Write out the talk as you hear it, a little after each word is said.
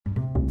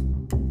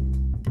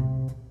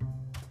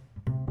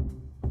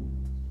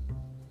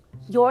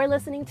You're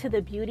listening to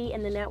the Beauty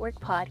in the Network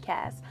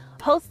podcast,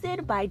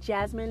 hosted by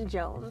Jasmine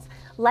Jones,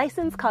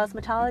 licensed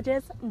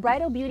cosmetologist,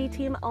 bridal beauty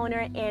team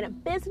owner,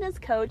 and business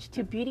coach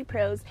to beauty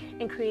pros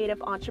and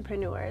creative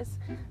entrepreneurs.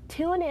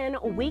 Tune in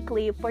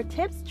weekly for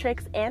tips,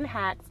 tricks, and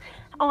hacks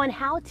on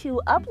how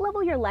to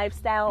up-level your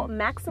lifestyle,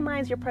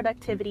 maximize your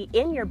productivity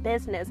in your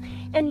business,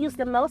 and use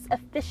the most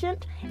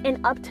efficient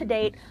and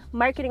up-to-date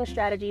marketing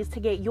strategies to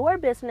get your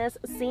business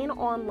seen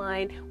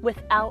online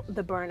without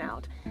the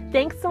burnout.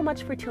 Thanks so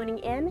much for tuning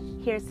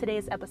in. Here's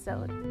today's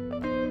episode.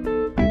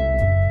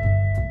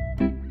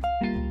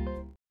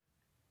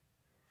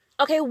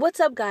 Okay, what's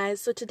up, guys?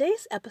 So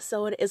today's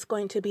episode is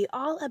going to be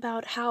all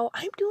about how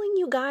I'm doing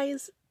you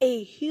guys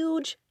a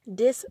huge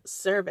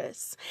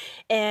disservice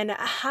and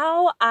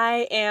how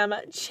I am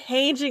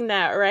changing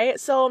that, right?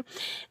 So,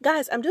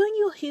 guys, I'm doing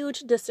you a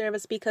huge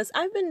disservice because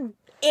I've been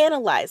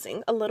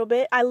analyzing a little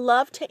bit. I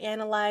love to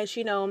analyze,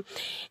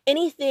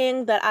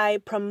 anything that I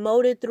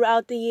promoted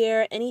throughout the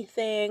year,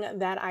 anything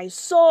that I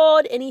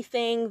sold,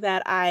 anything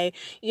that I,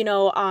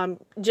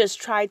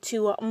 just tried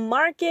to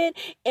market,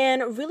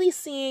 and really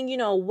seeing,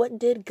 what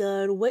did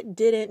good, what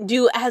didn't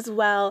do as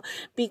well,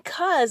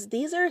 because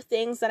these are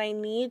things that I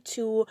need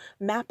to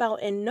map out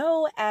and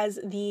know as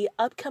the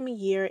upcoming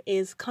year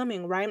is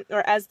coming, right?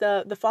 Or as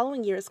the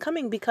following year is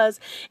coming,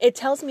 because it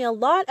tells me a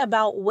lot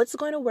about what's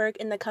going to work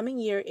in the coming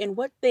year and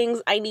what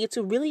things I need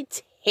to really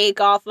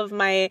take off of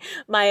my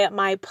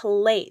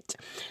plate.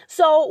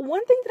 So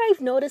one thing that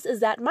I've noticed is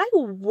that my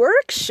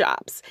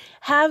workshops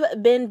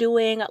have been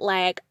doing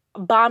like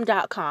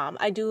bomb.com.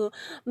 I do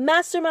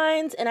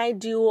masterminds and I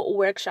do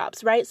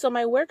workshops, right? So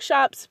my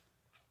workshops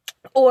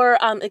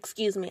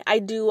I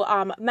do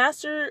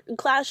master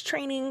class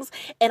trainings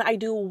and I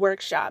do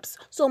workshops.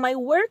 So my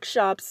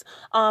workshops,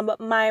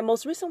 my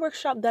most recent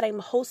workshop that I'm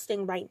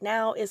hosting right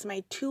now is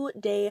my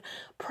 2-day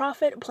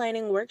profit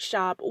planning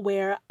workshop,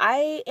 where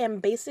I am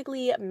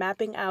basically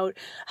mapping out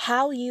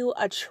how you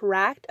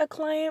attract a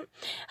client,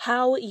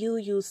 how you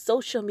use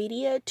social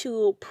media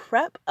to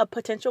prep a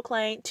potential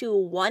client to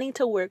wanting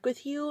to work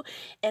with you,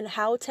 and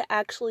how to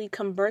actually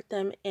convert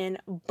them and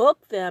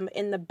book them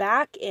in the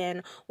back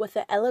end with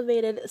the elevated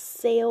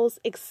sales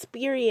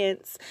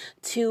experience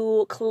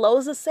to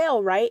close a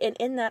sale, right? And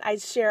in that, I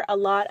share a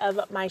lot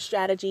of my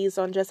strategies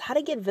on just how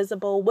to get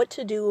visible, what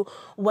to do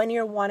when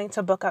you're wanting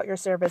to book out your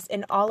service,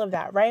 and all of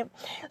that, right?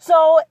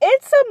 So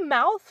it's a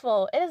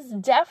mouthful. It is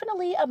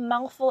definitely a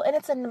mouthful, and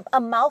it's a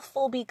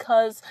mouthful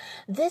because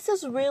this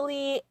is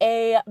really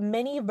a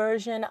mini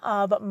version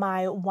of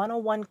my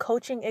one-on-one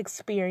coaching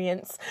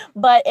experience,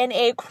 but in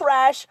a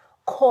crash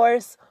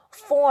course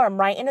form,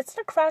 right? And it's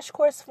a crash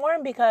course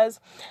form because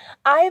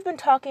I've been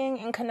talking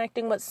and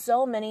connecting with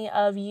so many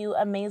of you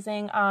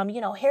amazing,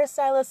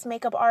 hairstylists,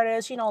 makeup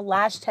artists,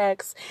 lash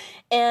techs,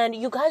 and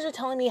you guys are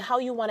telling me how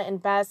you want to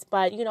invest,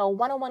 but,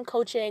 one-on-one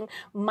coaching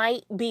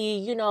might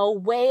be,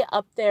 way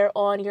up there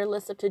on your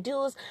list of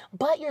to-dos,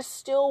 but you're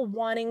still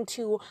wanting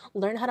to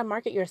learn how to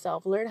market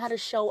yourself, learn how to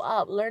show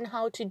up, learn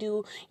how to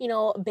do,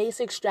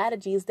 basic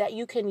strategies that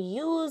you can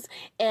use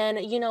and,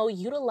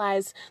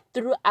 utilize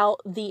throughout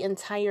the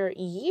entire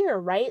year,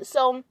 right?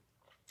 So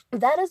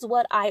that is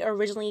what I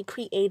originally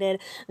created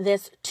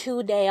this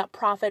 2-day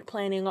profit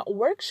planning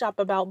workshop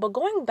about. But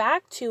going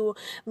back to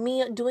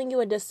me doing you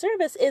a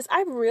disservice is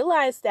I've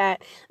realized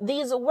that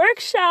these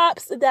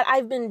workshops that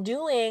I've been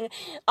doing,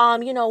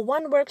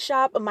 one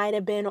workshop might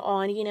have been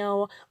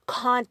on,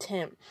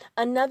 content.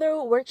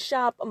 Another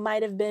workshop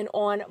might have been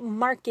on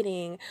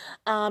marketing.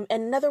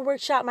 Another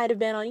workshop might have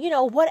been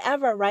on,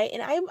 whatever, right?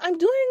 And I'm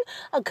doing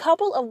a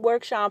couple of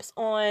workshops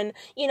on,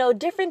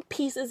 different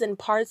pieces and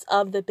parts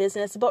of the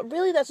business, but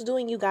really that's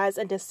doing you guys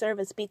a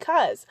disservice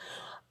because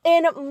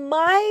in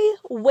my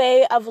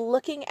way of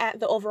looking at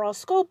the overall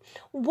scope,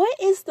 what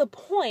is the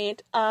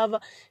point of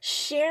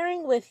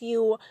sharing with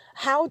you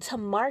how to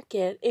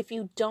market if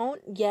you don't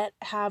yet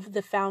have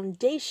the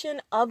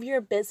foundation of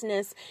your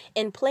business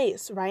in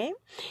place, right?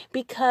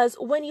 Because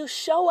when you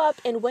show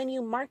up and when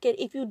you market,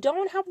 if you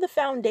don't have the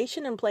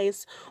foundation in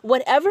place,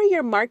 whatever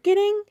you're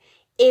marketing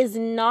is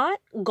not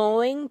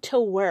going to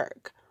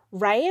work.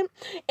 Right?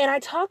 And I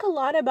talk a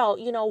lot about,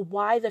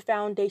 why the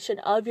foundation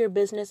of your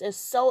business is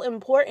so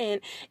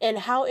important and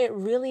how it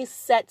really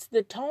sets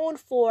the tone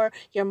for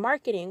your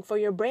marketing, for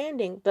your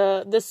branding,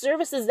 the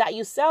services that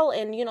you sell,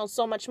 and,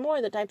 so much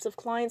more, the types of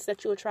clients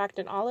that you attract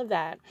and all of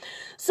that.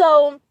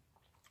 So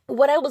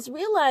what I was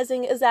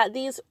realizing is that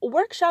these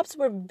workshops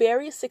were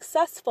very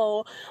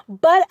successful,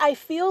 but I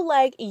feel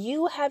like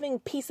you having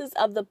pieces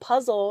of the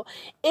puzzle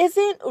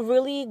isn't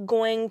really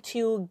going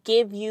to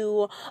give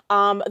you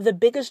the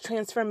biggest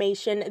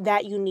transformation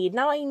that you need.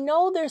 Now, I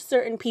know there's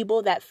certain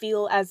people that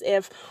feel as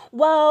if,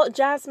 well,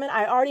 Jasmine,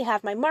 I already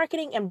have my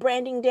marketing and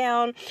branding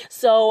down,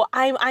 so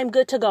I'm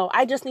good to go.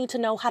 I just need to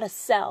know how to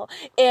sell.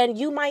 And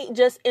you might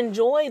just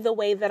enjoy the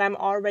way that I'm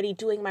already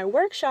doing my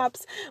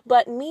workshops,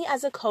 but me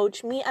as a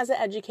coach, me as an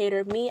educator,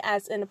 educator, me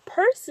as a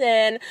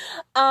person,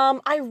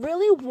 I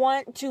really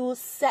want to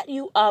set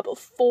you up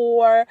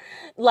for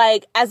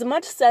like as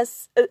much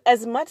success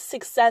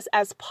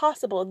as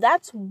possible.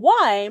 That's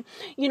why,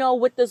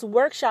 with this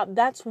workshop,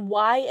 that's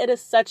why it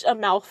is such a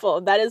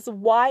mouthful. That is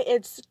why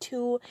it's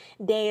 2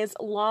 days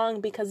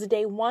long, because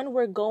day 1,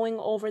 we're going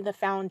over the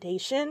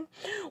foundation.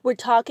 We're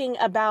talking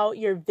about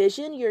your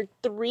vision, your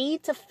 3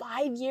 to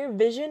 5 year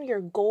vision,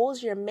 your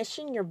goals, your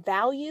mission, your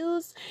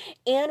values,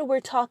 and we're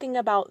talking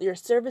about your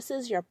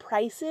services, your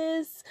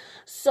prices,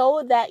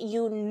 so that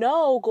you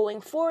know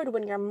going forward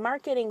when you're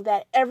marketing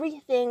that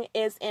everything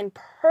is in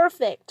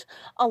perfect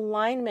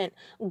alignment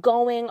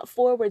going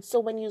forward. So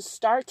when you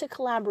start to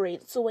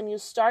collaborate, so when you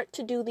start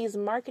to do these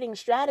marketing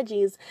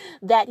strategies,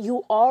 that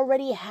you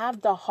already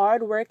have the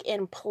hard work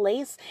in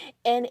place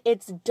and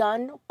it's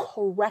done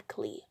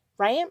correctly,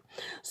 right?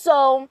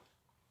 So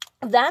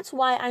that's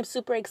why I'm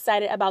super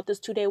excited about this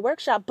 2-day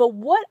workshop. But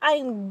what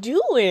I'm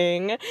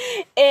doing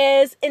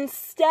is,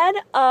 instead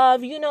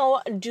of,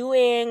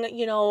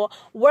 doing,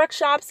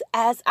 workshops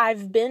as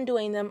I've been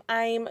doing them,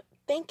 I'm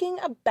thinking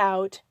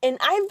about, and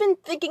I've been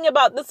thinking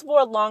about this for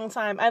a long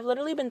time. I've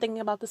literally been thinking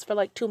about this for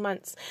like 2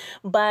 months,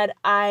 but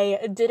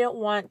I didn't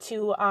want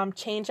to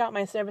change out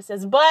my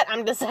services, but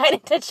I'm deciding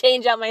to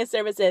change out my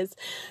services.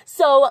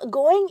 So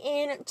going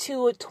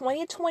into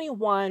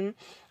 2021,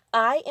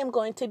 I am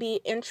going to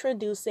be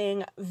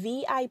introducing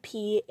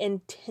VIP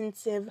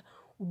intensive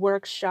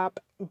workshop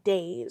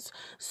days.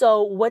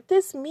 So what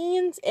this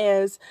means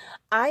is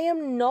I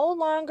am no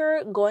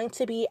longer going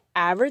to be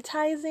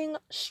advertising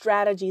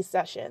strategy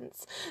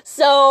sessions.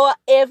 So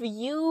if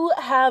you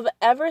have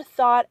ever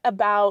thought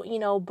about,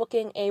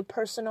 booking a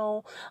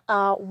personal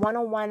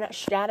one-on-one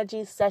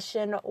strategy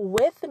session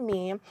with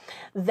me,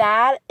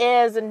 that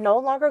is no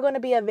longer going to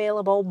be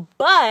available.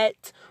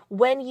 But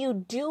when you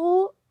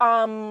do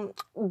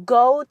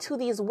go to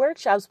these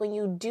workshops, when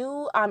you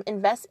do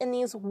invest in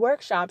these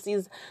workshops,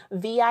 these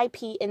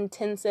VIP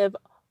intensive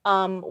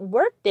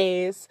work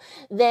days,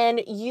 then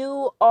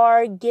you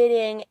are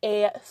getting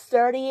a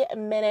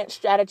 30-minute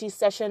strategy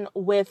session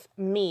with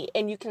me,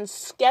 and you can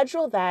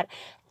schedule that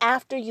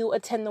after you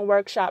attend the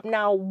workshop.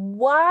 Now,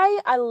 why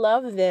I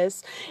love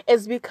this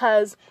is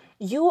because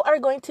you are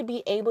going to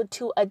be able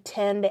to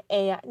attend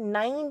a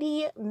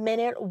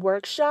 90-minute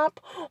workshop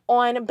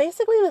on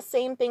basically the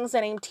same things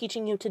that I'm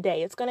teaching you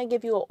today. It's going to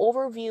give you an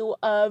overview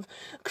of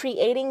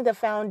creating the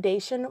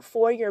foundation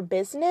for your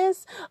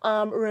business,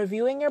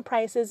 reviewing your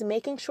prices,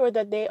 making sure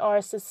that they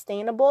are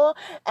sustainable,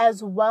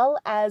 as well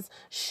as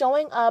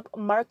showing up,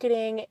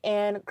 marketing,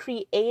 and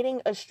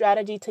creating a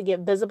strategy to get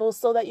visible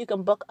so that you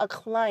can book a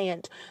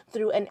client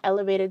through an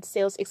elevated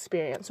sales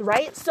experience,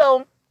 right?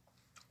 So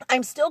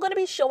I'm still going to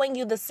be showing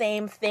you the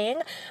same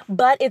thing,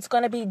 but it's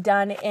going to be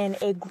done in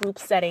a group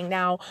setting.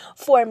 Now,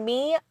 for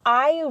me,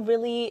 I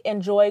really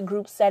enjoy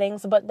group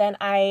settings, but then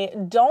I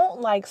don't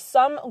like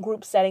some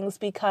group settings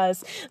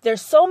because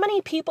there's so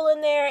many people in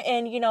there.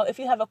 And, if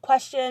you have a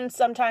question,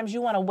 sometimes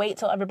you want to wait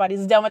till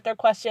everybody's done with their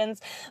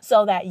questions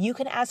so that you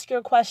can ask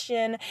your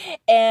question.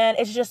 And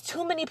it's just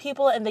too many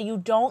people, and then you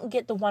don't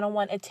get the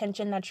one-on-one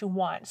attention that you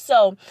want.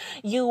 So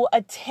you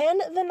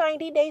attend the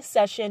 90-day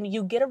session,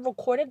 you get a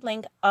recorded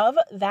link of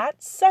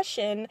that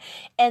session,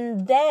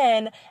 and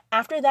then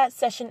after that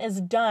session is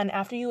done,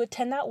 after you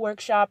attend that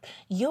workshop,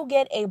 you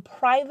get a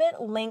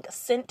private link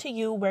sent to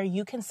you where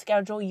you can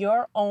schedule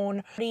your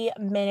own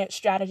 30-minute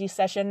strategy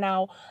session.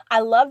 Now, I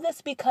love this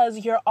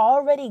because you're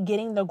already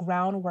getting the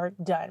groundwork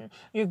done.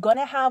 You're going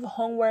to have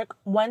homework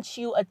once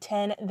you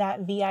attend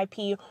that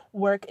VIP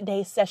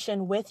workday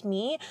session with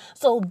me,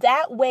 so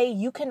that way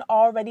you can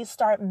already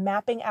start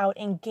mapping out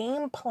and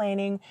game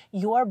planning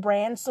your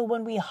brand. So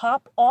when we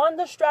hop on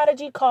the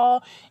strategy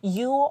call,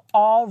 you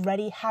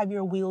already have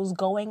your wheels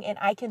going, and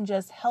I can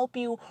just help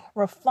you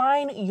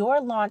refine your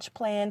launch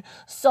plan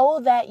so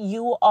that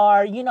you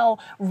are,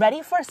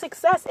 ready for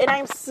success. And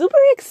I'm super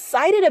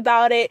excited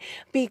about it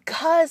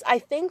because I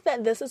think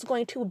that this is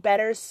going to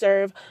better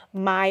serve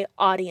my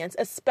audience,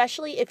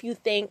 especially if you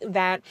think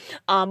that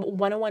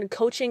one-on-one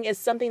coaching is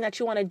something that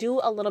you want to do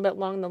a little bit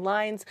along the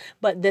lines,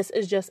 but this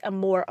is just a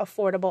more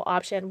affordable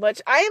option,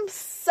 which I am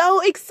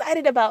so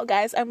excited about,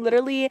 guys. I'm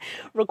literally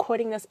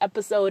recording this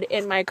episode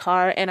in my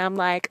car, and I'm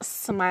like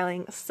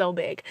smiling so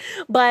big.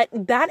 But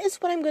that is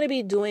what I'm going to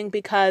be doing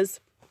because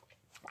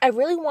I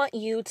really want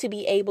you to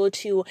be able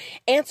to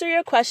answer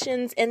your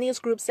questions in these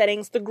group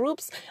settings. The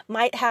groups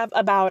might have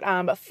about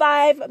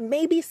 5,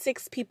 maybe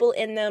 6 people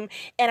in them.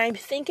 And I'm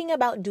thinking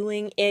about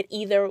doing it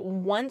either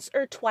once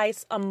or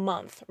twice a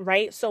month,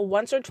 right? So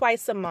once or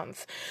twice a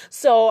month.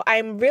 So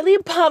I'm really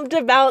pumped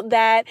about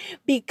that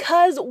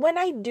because when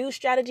I do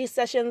strategy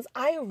sessions,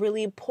 I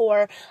really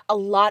pour a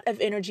lot of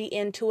energy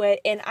into it.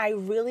 And I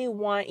really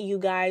want you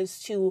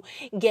guys to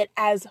get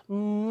as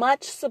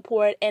much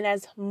support and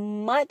as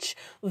much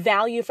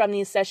value from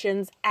these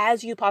sessions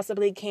as you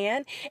possibly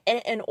can.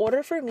 And in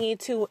order for me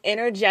to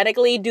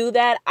energetically do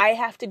that, I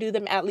have to do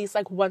them at least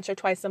like once or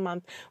twice a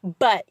month.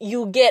 But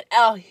you get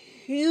a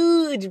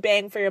huge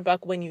bang for your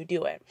buck when you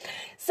do it.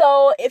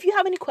 So if you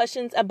have any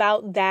questions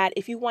about that,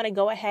 if you want to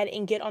go ahead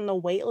and get on the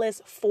wait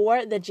list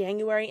for the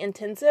January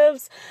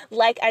intensives,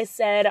 like I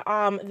said,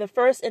 the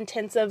first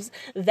intensives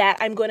that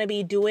I'm going to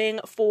be doing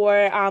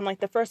for like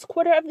the first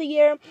quarter of the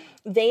year,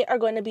 they are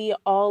going to be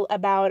all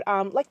about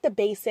like the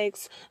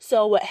basics.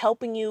 So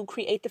helping you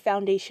create the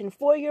foundation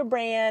for your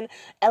brand,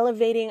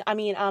 evaluating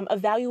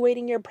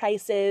your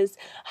prices,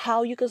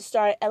 how you can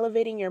start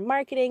elevating your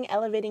marketing,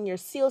 elevating your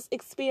sales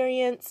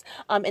experience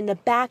in the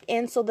back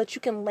end so that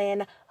you can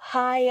land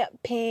high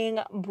paying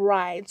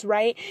brides,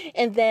 right?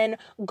 And then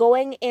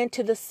going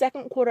into the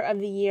second quarter of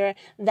the year,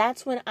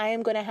 that's when I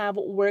am going to have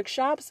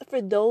workshops for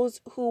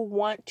those who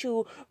want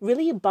to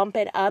really bump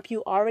it up.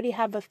 You already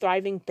have a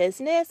thriving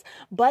business,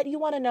 but you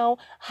want to know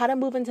how to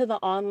move into the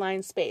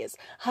online space,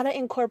 how to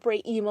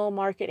incorporate email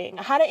marketing,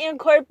 how to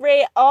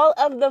incorporate all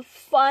of the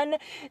fun,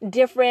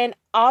 different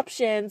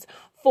options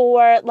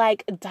for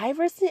like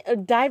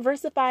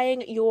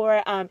diversifying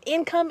your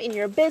income in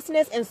your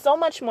business and so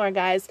much more,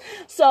 guys.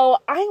 So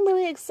I'm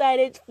really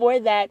excited for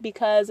that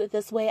because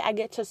this way I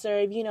get to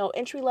serve,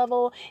 entry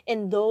level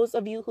and those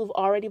of you who've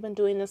already been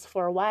doing this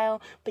for a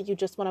while, but you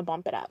just want to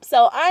bump it up.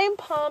 So I'm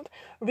pumped.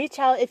 Reach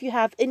out if you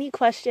have any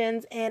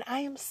questions, and I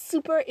am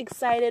super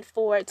excited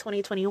for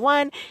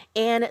 2021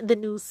 and the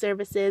new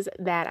services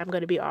that I'm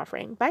going to be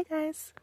offering. Bye, guys.